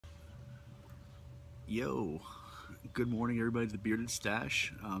Yo, good morning everybody to the Bearded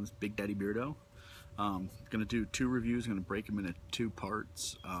Stash. It's Big Daddy Beardo. Gonna do two reviews. Gonna break them into two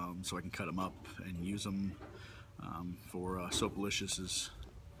parts so I can cut them up and use them for Soap-a-licious's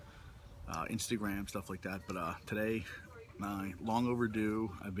Instagram, stuff like that. But today, long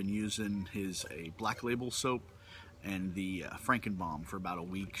overdue. I've been using a Black Label soap and the Frankenbalm for about a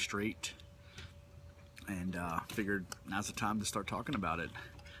week straight, and figured now's the time to start talking about it.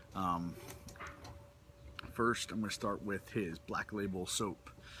 First, I'm going to start with his Black Label soap,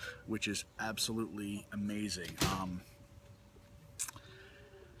 which is absolutely amazing.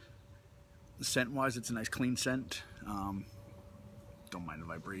 Scent-wise, it's a nice clean scent. Don't mind the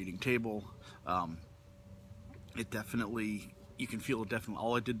vibrating table. It definitely, you can feel it definitely.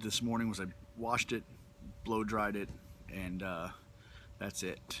 All I did this morning was I washed it, blow dried it, and that's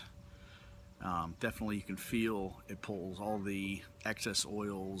it. Definitely you can feel it pulls all the excess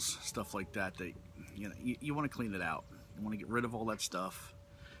oils, stuff like that, you want to clean it out. You want to get rid of all that stuff,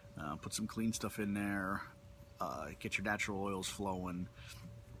 put some clean stuff in there, get your natural oils flowing.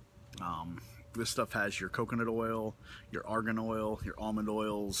 This stuff has your coconut oil, your argan oil, your almond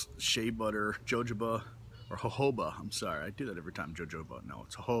oils, shea butter, jojoba, or jojoba, I'm sorry, I do that every time, jojoba, no,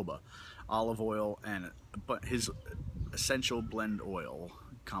 it's jojoba, olive oil, and but his essential blend oil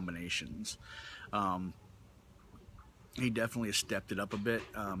combinations. He definitely has stepped it up a bit.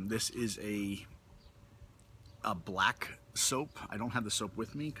 This is a black soap. I don't have the soap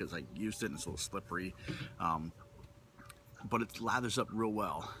with me because I used it and it's a little slippery, but it lathers up real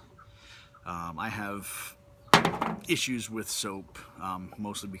well. I have issues with soap,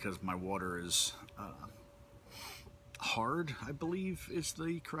 mostly because my water is hard, I believe is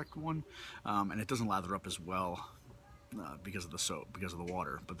the correct one, and it doesn't lather up as well because of the soap, because of the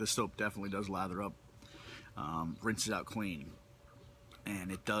water. But this soap definitely does lather up, rinses out clean,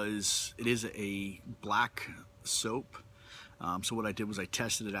 and it is a black soap. So what I did was I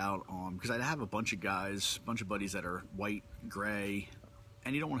tested it out on, because I have a bunch of buddies that are white, gray,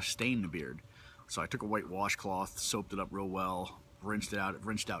 and you don't want to stain the beard. So I took a white washcloth, soaped it up real well, rinsed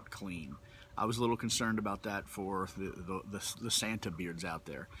out clean. I was a little concerned about that for the Santa beards out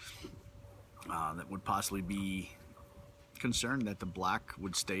there that would possibly be concerned that the black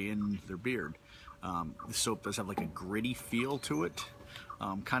would stay in their beard. The soap does have like a gritty feel to it,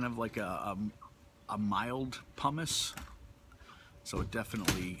 kind of like a mild pumice, so it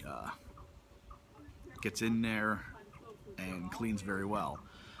definitely gets in there and cleans very well.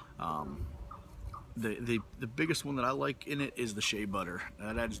 The biggest one that I like in it is the shea butter.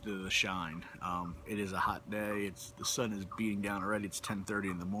 That adds to the shine. It is a hot day. The sun is beating down already. It's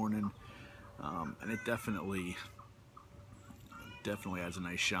 10:30 in the morning, and it definitely adds a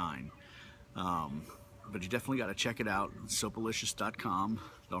nice shine. But you definitely got to check it out. Soap-a-licious.com.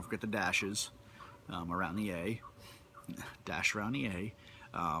 Don't forget the dashes around the A. Dash around the A.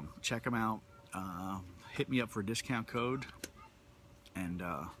 Check them out. Hit me up for a discount code. And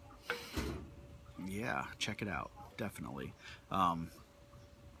yeah, check it out. Definitely.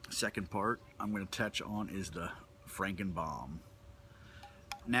 Second part I'm going to touch on is the Frankenbalm.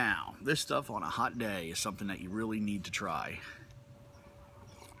 Now, this stuff on a hot day is something that you really need to try.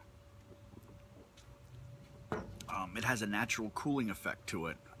 It has a natural cooling effect to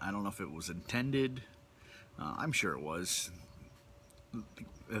it. I don't know if it was intended. I'm sure it was.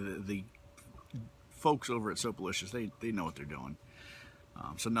 The folks over at Soap-a-licious, they know what they're doing.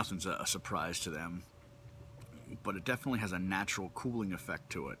 So nothing's a surprise to them. But it definitely has a natural cooling effect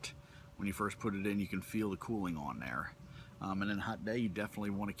to it. When you first put it in, you can feel the cooling on there. And in a hot day, you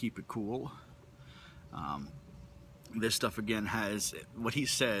definitely want to keep it cool. This stuff, again, has, what he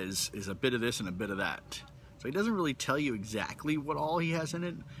says is a bit of this and a bit of that. So he doesn't really tell you exactly what all he has in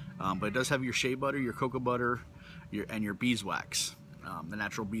it, but it does have your shea butter, your cocoa butter, and your beeswax. The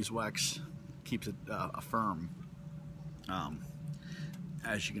natural beeswax keeps it firm.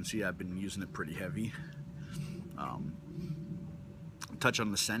 As you can see, I've been using it pretty heavy. Touch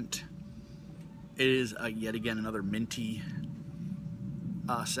on the scent. It is yet again another minty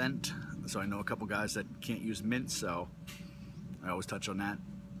scent. So I know a couple guys that can't use mint, so I always touch on that.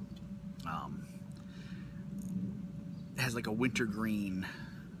 It has like a wintergreen,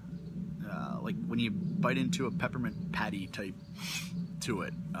 like when you bite into a peppermint patty type to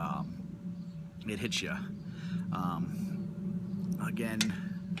it. It hits you. Again,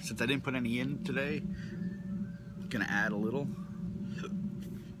 since I didn't put any in today, I'm gonna add a little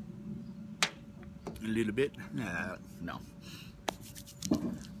bit. No.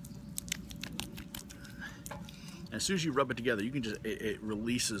 As soon as you rub it together, you can just, it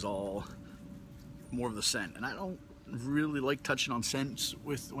releases all more of the scent. And I don't really like touching on scents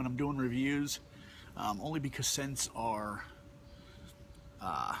when I'm doing reviews. only because scents are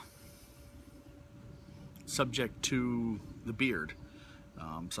subject to the beard.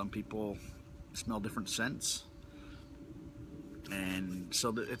 Some people smell different scents, and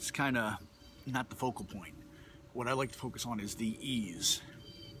so it's kind of not the focal point. What I like to focus on is the ease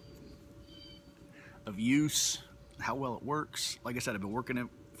of use, how well it works. Like I said, I've been working it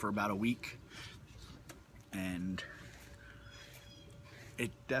for about a week, and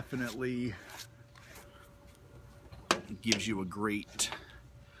it definitely gives you a great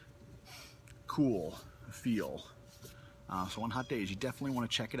cool feel. So on hot days, you definitely want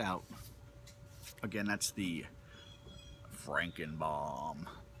to check it out. Again, that's the Frankenbalm.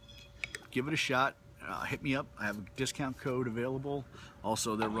 Give it a shot. Hit me up. I have a discount code available.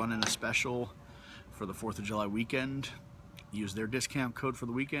 Also, they're running a special for the 4th of July weekend. Use their discount code for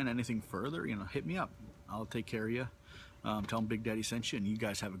the weekend. Anything further, hit me up. I'll take care of you. Tell them Big Daddy sent you, and you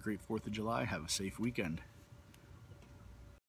guys have a great 4th of July. Have a safe weekend.